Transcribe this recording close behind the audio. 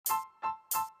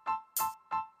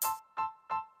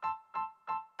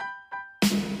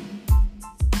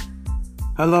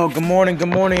Hello, good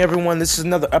morning, everyone. This is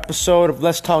another episode of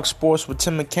Let's Talk Sports with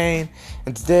Tim McCain,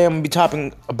 and today I'm going to be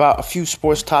talking about a few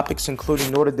sports topics,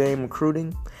 including Notre Dame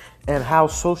recruiting and how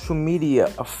social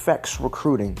media affects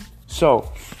recruiting.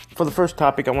 So, for the first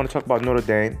topic, I want to talk about Notre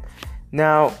Dame.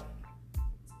 Now,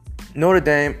 Notre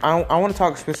Dame, I want to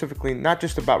talk specifically not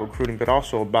just about recruiting, but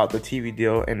also about the TV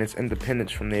deal and its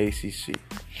independence from the ACC.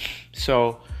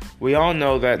 So, we all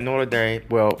know that Notre Dame,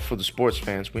 well, for the sports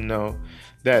fans, we know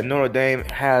that Notre Dame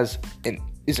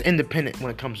is independent when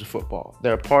it comes to football.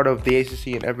 They're a part of the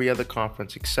ACC and every other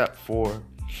conference except for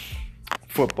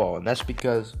football, and that's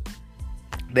because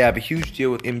they have a huge deal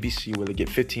with NBC where they get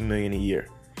 $15 million a year,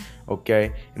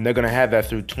 okay? And they're going to have that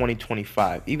through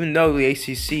 2025, even though the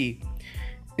ACC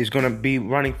is going to be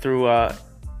running through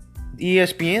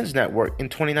ESPN's network in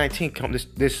 2019,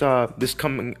 this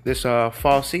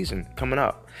fall season coming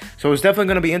up. So it's definitely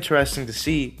going to be interesting to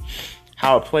see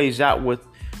how it plays out with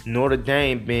Notre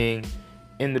Dame being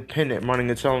independent,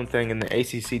 running its own thing, and the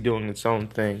ACC doing its own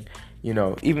thing. You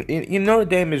know, Notre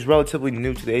Dame is relatively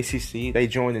new to the ACC. They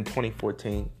joined in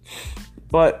 2014.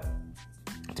 But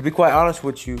to be quite honest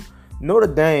with you,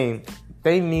 Notre Dame,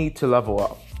 they need to level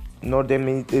up. Notre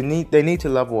Dame, they need to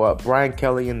level up. Brian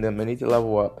Kelly and them, they need to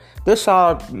level up. They're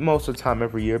solid most of the time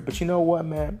every year. But you know what,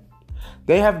 man?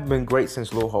 They haven't been great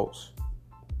since Lou Holtz.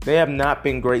 They have not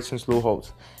been great since Lou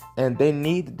Holtz. And they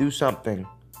need to do something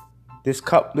this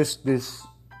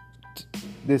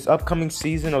upcoming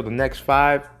season or the next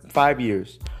five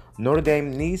years. Notre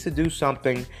Dame needs to do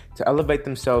something to elevate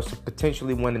themselves to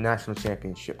potentially win the national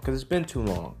championship because it's been too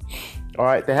long. All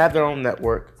right, they have their own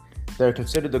network. They're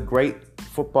considered a great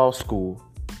football school,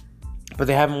 but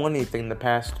they haven't won anything in the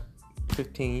past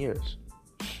 15 years.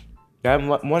 They haven't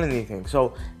won anything.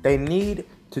 So they need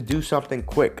to do something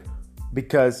quick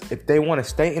because if they want to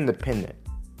stay independent,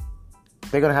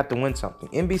 they're going to have to win something.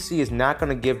 NBC is not going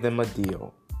to give them a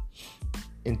deal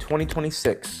in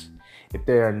 2026 if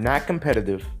they are not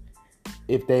competitive.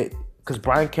 Because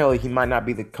Brian Kelly, he might not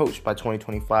be the coach by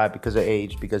 2025 because of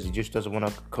age, because he just doesn't want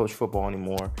to coach football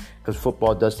anymore. Because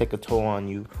football does take a toll on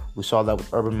you. We saw that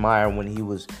with Urban Meyer when he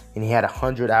had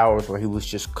 100 hours where he was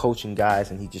just coaching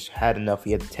guys and he just had enough.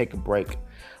 He had to take a break.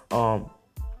 Notre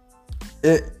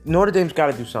Dame's got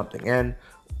to do something. And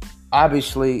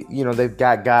obviously, you know, they've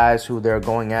got guys who they're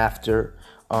going after.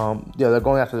 They're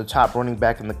going after the top running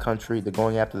back in the country. They're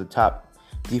going after the top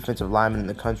defensive lineman in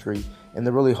the country. And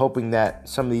they're really hoping that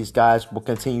some of these guys will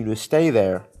continue to stay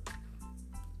there.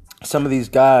 Some of these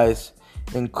guys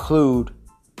include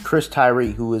Chris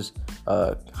Tyree, who is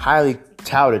highly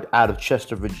touted out of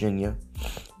Chester, Virginia.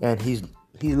 And he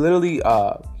literally,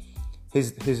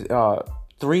 his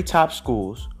three top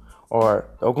schools are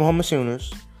the Oklahoma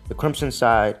Sooners, the Crimson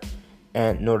Tide,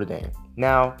 and Notre Dame.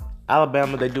 Now,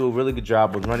 Alabama, they do a really good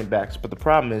job with running backs, but the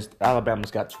problem is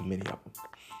Alabama's got too many of them.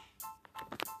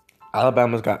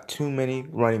 Alabama's got too many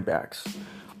running backs.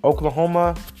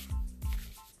 Oklahoma,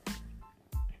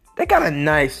 they got a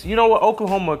nice, you know what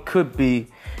Oklahoma could be,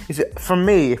 for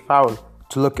me, if I were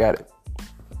to look at it,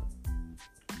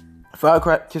 if I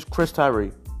were just Chris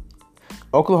Tyree,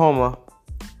 Oklahoma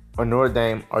or Notre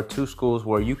Dame are two schools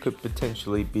where you could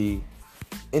potentially be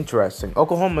interesting.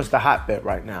 Oklahoma's the hotbed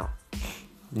right now.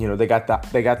 You know, they got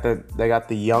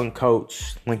the young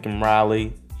coach, Lincoln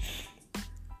Riley.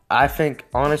 I think,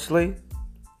 honestly,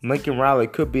 Lincoln Riley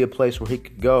could be a place where he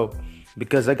could go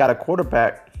because they got a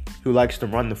quarterback who likes to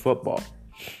run the football.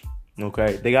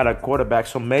 Okay? They got a quarterback,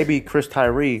 so maybe Chris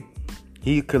Tyree,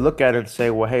 he could look at it and say,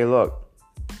 well, hey, look,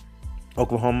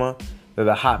 Oklahoma, they're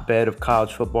the hotbed of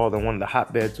college football. They're one of the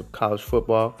hotbeds of college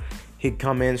football. He'd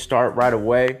come in, start right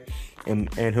away,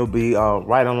 and he'll be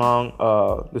right along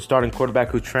the starting quarterback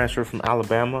who transferred from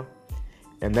Alabama.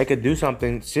 And they could do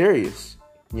something serious,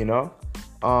 you know.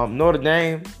 Notre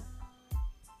Dame,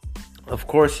 of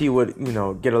course, he would, you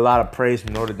know, get a lot of praise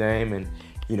from Notre Dame, and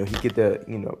you know,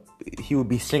 he would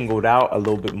be singled out a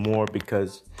little bit more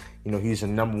because, you know, he's the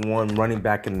number one running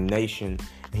back in the nation.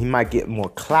 And he might get more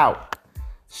clout.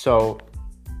 So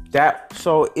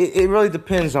it really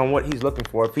depends on what he's looking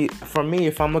for.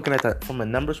 If I'm looking at that from a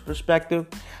numbers perspective,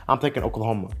 I'm thinking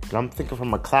Oklahoma. But I'm thinking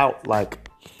from a clout, like,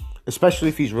 especially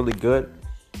if he's really good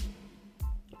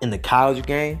in the college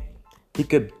game, he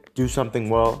could do something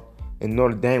well in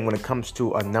Notre Dame when it comes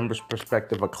to a numbers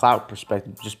perspective, a clout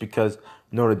perspective, just because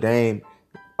Notre Dame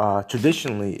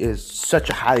traditionally is such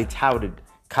a highly touted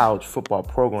college football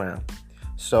program.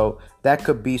 So that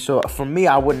could be. So for me,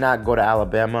 I would not go to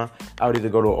Alabama. I would either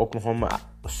go to Oklahoma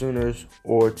Sooners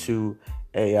or to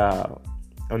a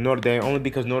Notre Dame, only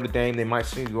because Notre Dame, they might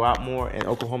see you out more, and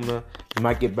Oklahoma, you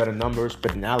might get better numbers.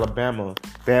 But in Alabama,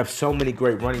 they have so many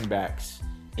great running backs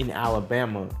in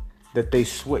Alabama that they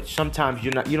switch. Sometimes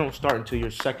you don't start until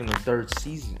your second or third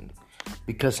season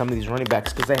because some of these running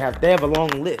backs, because they have a long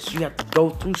list. You have to go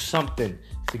through something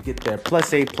to get there. Plus,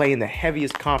 they play in the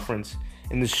heaviest conference,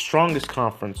 in the strongest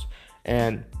conference,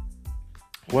 and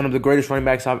one of the greatest running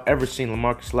backs I've ever seen,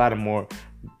 LaMarcus Lattimore,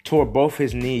 tore both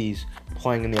his knees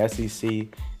playing in the SEC,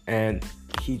 and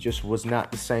he just was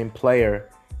not the same player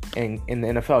in the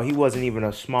NFL. He wasn't even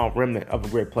a small remnant of a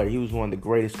great player. He was one of the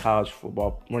greatest college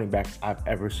football running backs I've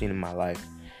ever seen in my life.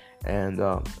 And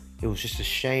it was just a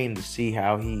shame to see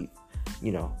how he,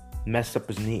 messed up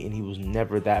his knee, and he was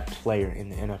never that player in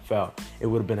the NFL. It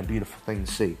would have been a beautiful thing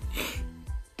to see.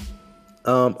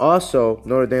 Also,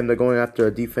 Notre Dame, they're going after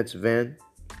a defensive end.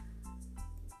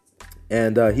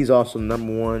 And he's also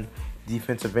number one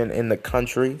defensive end in the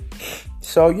country.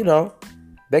 So,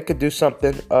 they could do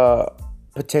something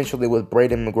potentially with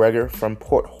Braden McGregor from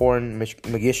Port Huron,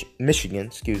 Michigan.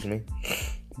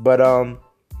 But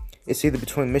it's either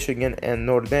between Michigan and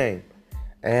Notre Dame.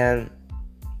 And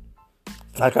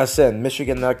like I said,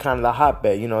 Michigan, they're kind of the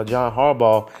hotbed. John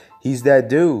Harbaugh, he's that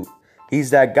dude. He's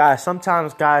that guy.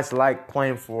 Sometimes guys like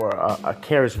playing for a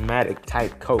charismatic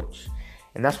type coach.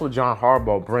 And that's what John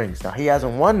Harbaugh brings. Now, he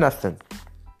hasn't won nothing.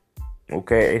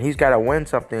 Okay? And he's got to win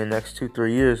something in the next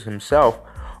 2-3 years himself,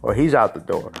 or he's out the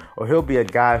door. Or he'll be a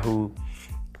guy who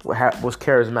was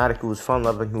charismatic, who was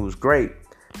fun-loving, who was great,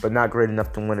 but not great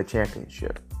enough to win a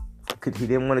championship. He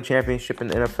didn't win a championship in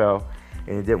the NFL,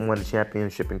 and he didn't win a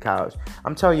championship in college.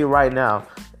 I'm telling you right now,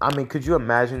 could you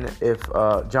imagine if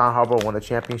John Harbaugh won a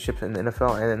championship in the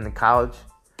NFL and in college?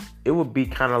 It would be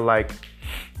kind of like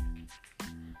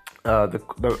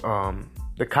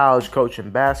the college coach in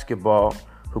basketball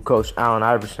who coached Allen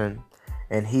Iverson,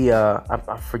 and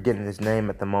I'm forgetting his name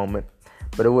at the moment,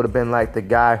 but it would have been like the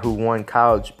guy who won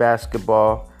college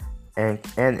basketball and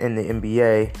in the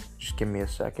NBA. Just give me a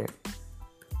second.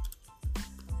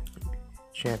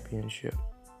 Championship.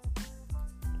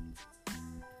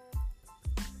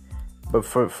 But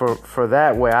for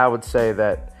that way, I would say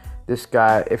that this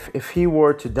guy, if he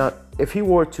were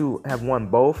to have won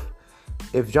both.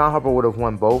 If John Harbaugh would have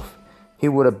won both, he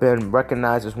would have been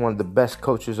recognized as one of the best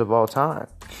coaches of all time,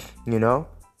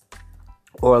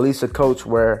 or at least a coach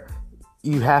where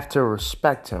you have to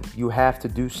respect him. You have to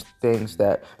do things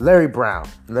that Larry Brown,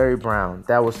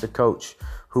 that was the coach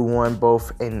who won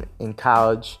both in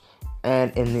college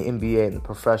and in the NBA in the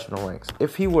professional ranks.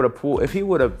 If he would have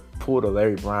pulled a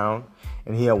Larry Brown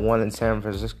and he had won in San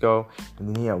Francisco and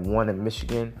then he had won in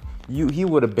Michigan, he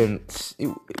would have been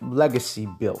legacy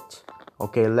built.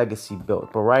 Okay, legacy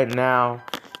built. But right now,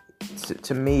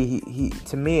 to me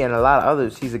and a lot of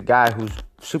others, he's a guy who's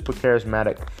super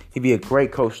charismatic. He'd be a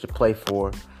great coach to play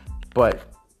for. But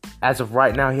as of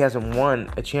right now, he hasn't won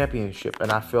a championship.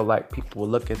 And I feel like people will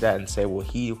look at that and say, well,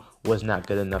 he was not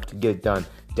good enough to get it done.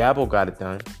 Dabo got it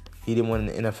done. He didn't win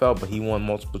in the NFL, but he won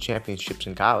multiple championships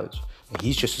in college. And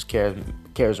he's just as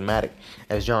charismatic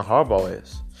as John Harbaugh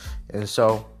is. And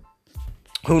so,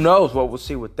 who knows what we'll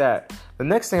see with that. The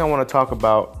next thing I want to talk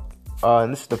about,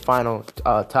 and this is the final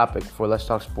topic for Let's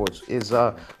Talk Sports, is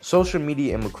social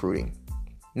media and recruiting.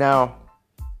 Now,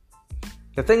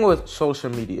 the thing with social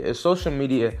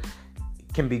media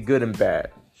can be good and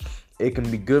bad. It can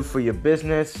be good for your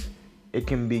business. It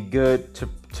can be good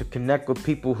to connect with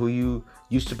people who you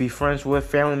used to be friends with,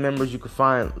 family members. You can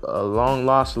find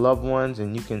long-lost loved ones,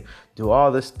 and you can do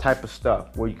all this type of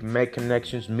stuff where you can make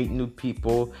connections, meet new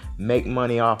people, make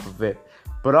money off of it.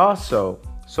 But also,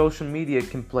 social media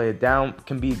can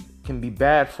be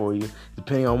bad for you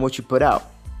depending on what you put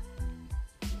out.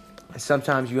 And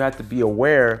sometimes you have to be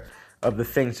aware of the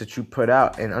things that you put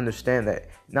out and understand that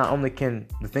not only can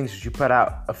the things that you put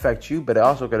out affect you, but it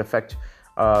also could affect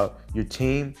your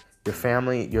team, your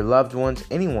family, your loved ones,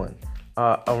 anyone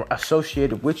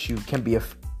associated with you can be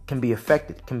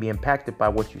affected, can be impacted by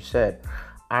what you said.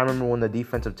 I remember when the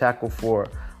defensive tackle for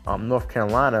North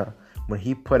Carolina, when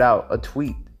he put out a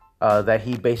tweet that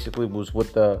he basically was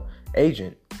with the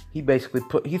agent, he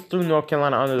threw North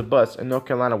Carolina under the bus, and North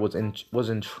Carolina was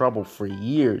in trouble for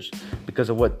years because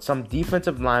of what some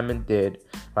defensive lineman did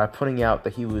by putting out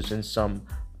that he was in some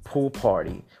pool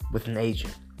party with an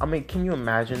agent. Can you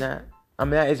imagine that?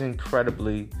 That is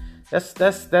incredibly.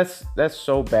 That's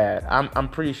so bad. I'm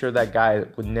pretty sure that guy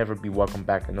would never be welcome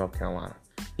back in North Carolina.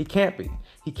 He can't be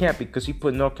because he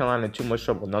put North Carolina in too much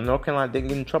trouble. Now, North Carolina didn't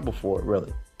get in trouble for it,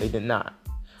 really. They did not.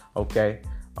 Okay?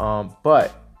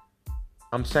 But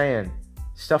I'm saying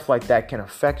stuff like that can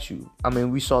affect you.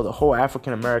 We saw the whole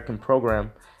African American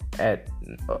program it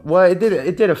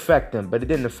did affect them, but it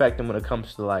didn't affect them when it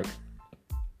comes to like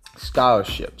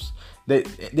scholarships. the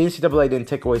NCAA didn't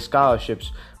take away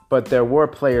scholarships, but there were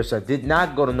players that did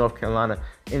not go to North Carolina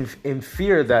in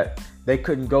fear that they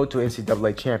couldn't go to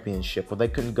NCAA championship, or they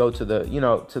couldn't go to the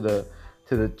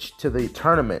to the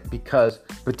tournament because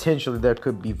potentially there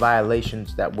could be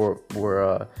violations that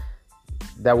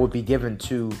that would be given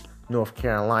to North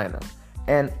Carolina.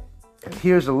 And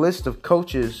here's a list of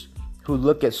coaches who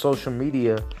look at social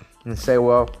media and say,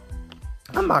 well,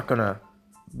 I'm not gonna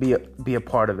be a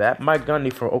part of that. Mike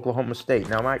Gundy from Oklahoma State.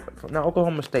 Now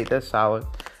Oklahoma State, that's solid.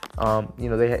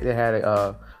 They had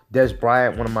Dez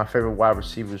Bryant, one of my favorite wide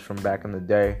receivers from back in the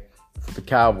day for the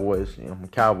Cowboys. I'm a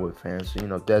Cowboy fan, so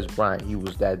Dez Bryant, he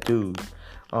was that dude.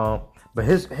 But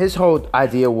his whole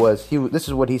idea was this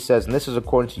is what he says, and this is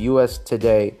according to US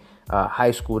Today,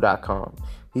 highschool.com.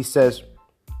 He says,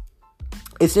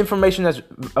 it's information that's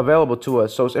available to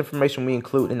us, so it's information we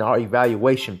include in our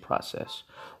evaluation process.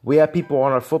 We have people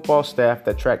on our football staff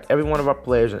that track every one of our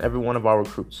players and every one of our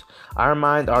recruits. I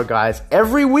remind our guys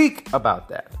every week about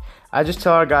that. I just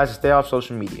tell our guys to stay off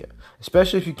social media,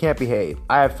 especially if you can't behave.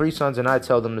 I have 3 sons and I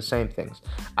tell them the same things.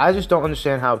 I just don't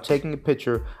understand how taking a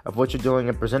picture of what you're doing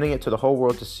and presenting it to the whole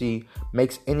world to see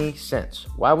makes any sense.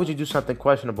 Why would you do something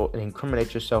questionable and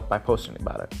incriminate yourself by posting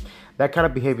about it? That kind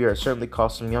of behavior has certainly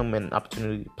cost some young men an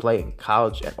opportunity to play in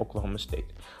college at Oklahoma State.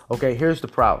 Okay, here's the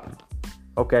problem.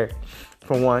 Okay,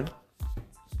 for one,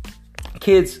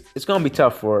 kids, it's going to be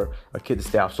tough for a kid to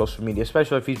stay off social media,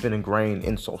 especially if he's been ingrained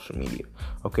in social media.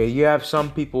 Okay, you have some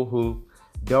people who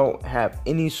don't have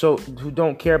who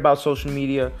don't care about social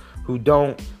media, who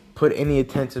don't put any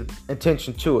attention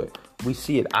to it. We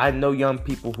see it. I know young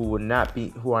people who are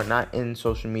not in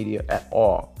social media at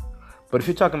all. But if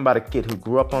you're talking about a kid who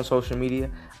grew up on social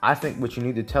media, I think what you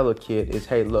need to tell a kid is,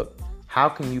 hey, look, how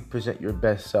can you present your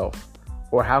best self?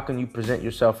 Or how can you present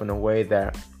yourself in a way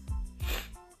that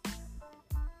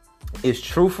is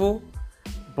truthful,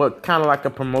 but kind of like a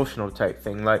promotional type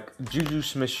thing? Like Juju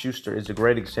Smith-Schuster is a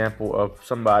great example of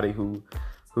somebody who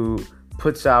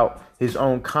puts out his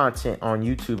own content on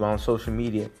YouTube, on social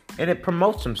media, and it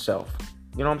promotes himself.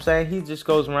 You know what I'm saying? He just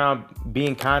goes around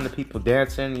being kind to people,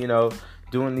 dancing,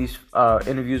 doing these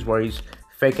interviews where he's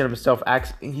faking himself.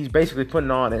 He's basically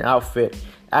putting on an outfit,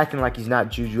 acting like he's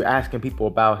not Juju, asking people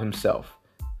about himself.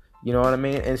 You know what I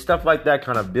mean? And stuff like that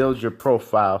kind of builds your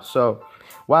profile. So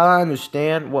while I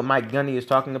understand what Mike Gundy is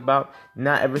talking about,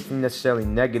 not everything is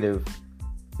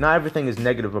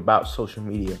negative about social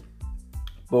media.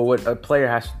 But what a player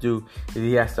has to do is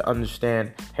he has to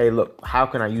understand, hey, look, how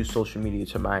can I use social media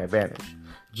to my advantage?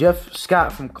 Jeff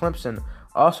Scott from Clemson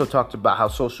also talked about how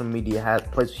social media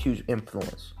plays a huge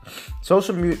influence.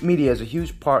 Social media is a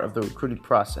huge part of the recruiting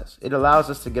process. It allows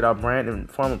us to get our brand in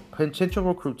front of potential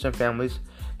recruits and families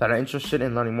that are interested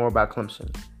in learning more about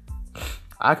Clemson.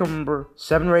 I can remember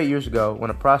 7 or 8 years ago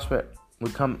when a prospect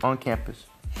would come on campus.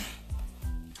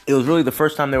 It was really the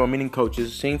first time they were meeting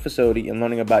coaches, seeing facility, and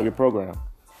learning about your program.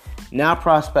 Now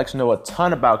prospects know a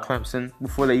ton about Clemson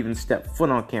before they even step foot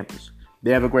on campus.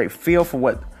 They have a great feel for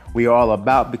what we are all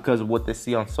about because of what they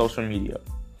see on social media.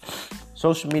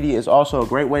 Social media is also a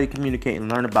great way to communicate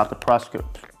and learn about the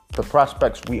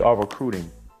prospects we are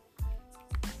recruiting.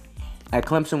 At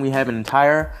Clemson, we have an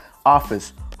entire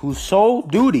office whose sole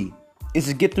duty is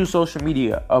to get through social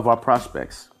media of our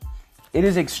prospects. It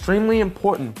is extremely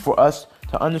important for us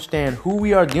to understand who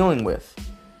we are dealing with.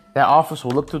 That office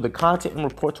will look through the content and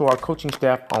report to our coaching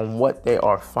staff on what they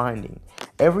are finding.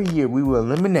 Every year, we will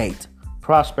eliminate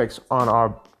prospects on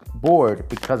our board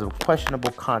because of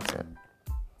questionable content.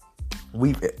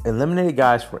 We've eliminated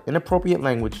guys for inappropriate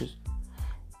languages,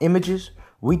 images,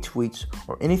 retweets,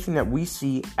 or anything that we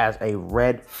see as a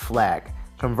red flag.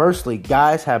 Conversely,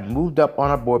 guys have moved up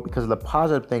on our board because of the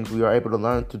positive things we are able to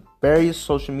learn through various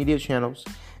social media channels.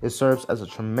 It serves as a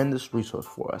tremendous resource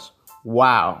for us.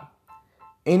 Wow.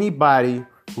 Anybody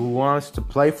who wants to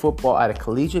play football at a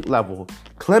collegiate level,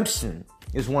 Clemson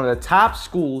is one of the top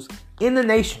schools in the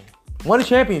nation. Won a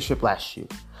championship last year.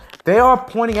 They are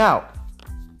pointing out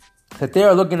that they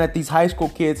are looking at these high school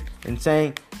kids and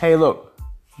saying, hey, look,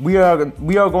 we are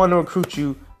going to recruit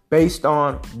you based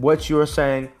on what you're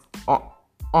saying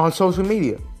on social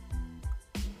media.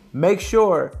 Make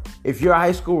sure, if you're a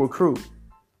high school recruit,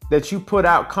 that you put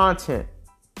out content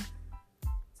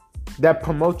that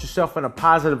promotes yourself in a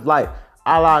positive light,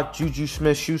 a la Juju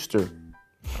Smith-Schuster,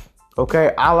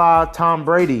 okay, a la Tom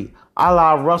Brady, a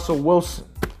la Russell Wilson,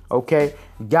 okay,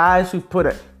 guys who put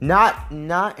it, not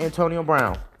Antonio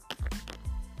Brown,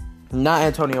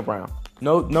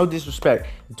 no disrespect.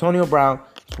 Antonio Brown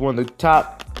is one of the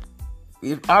top,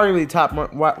 arguably top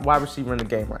wide receiver in the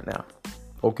game right now.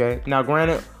 Okay. Now,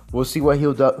 granted, we'll see what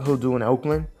he'll do in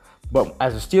Oakland, but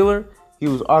as a Steeler, he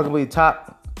was arguably the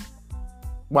top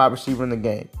wide receiver in the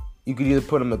game. You could either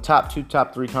put him in the top 2,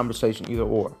 top 3 conversation, either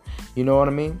or. You know what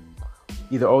I mean?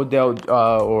 Either Odell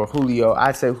or Julio.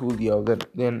 I'd say Julio,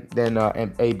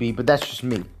 then AB, but that's just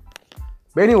me.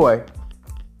 But anyway,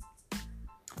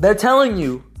 they're telling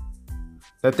you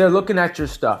that they're looking at your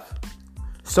stuff.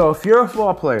 So if you're a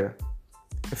football player,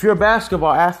 if you're a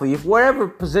basketball athlete, if whatever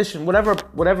position,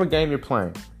 whatever game you're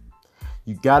playing,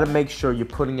 you got to make sure you're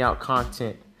putting out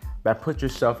content that puts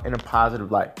yourself in a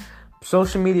positive light.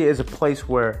 Social media is a place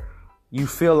where you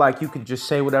feel like you can just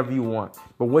say whatever you want,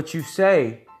 but what you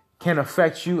say can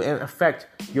affect you and affect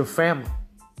your family.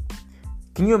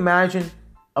 Can you imagine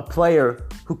a player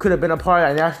who could have been a part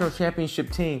of a national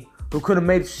championship team, who could have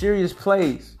made serious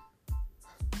plays,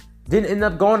 didn't end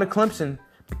up going to Clemson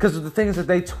because of the things that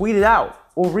they tweeted out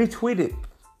or retweeted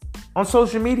on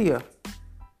social media?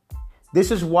 This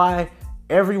is why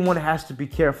everyone has to be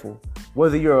careful.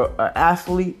 Whether you're an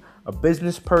athlete, a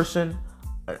business person,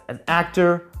 an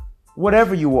actor,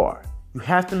 whatever you are, you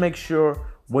have to make sure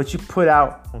what you put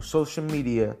out on social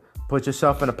media, put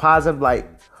yourself in a positive light,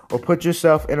 or put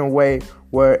yourself in a way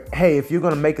where, hey, if you're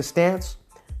going to make a stance,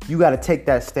 you got to take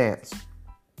that stance.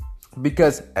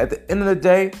 Because at the end of the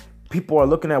day, people are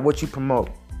looking at what you promote.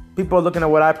 People are looking at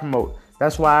what I promote.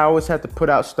 That's why I always have to put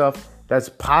out stuff that's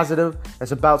positive,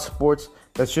 that's about sports,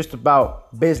 that's just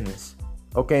about business.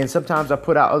 Okay, and sometimes I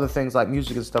put out other things like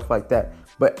music and stuff like that.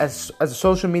 But as a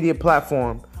social media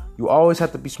platform, you always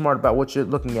have to be smart about what you're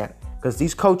looking at. Because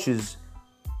these coaches,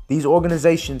 these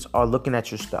organizations are looking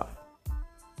at your stuff.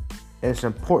 And it's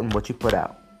important what you put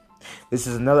out. This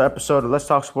is another episode of Let's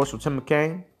Talk Sports with Tim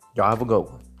McCain. Y'all have a good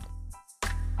one.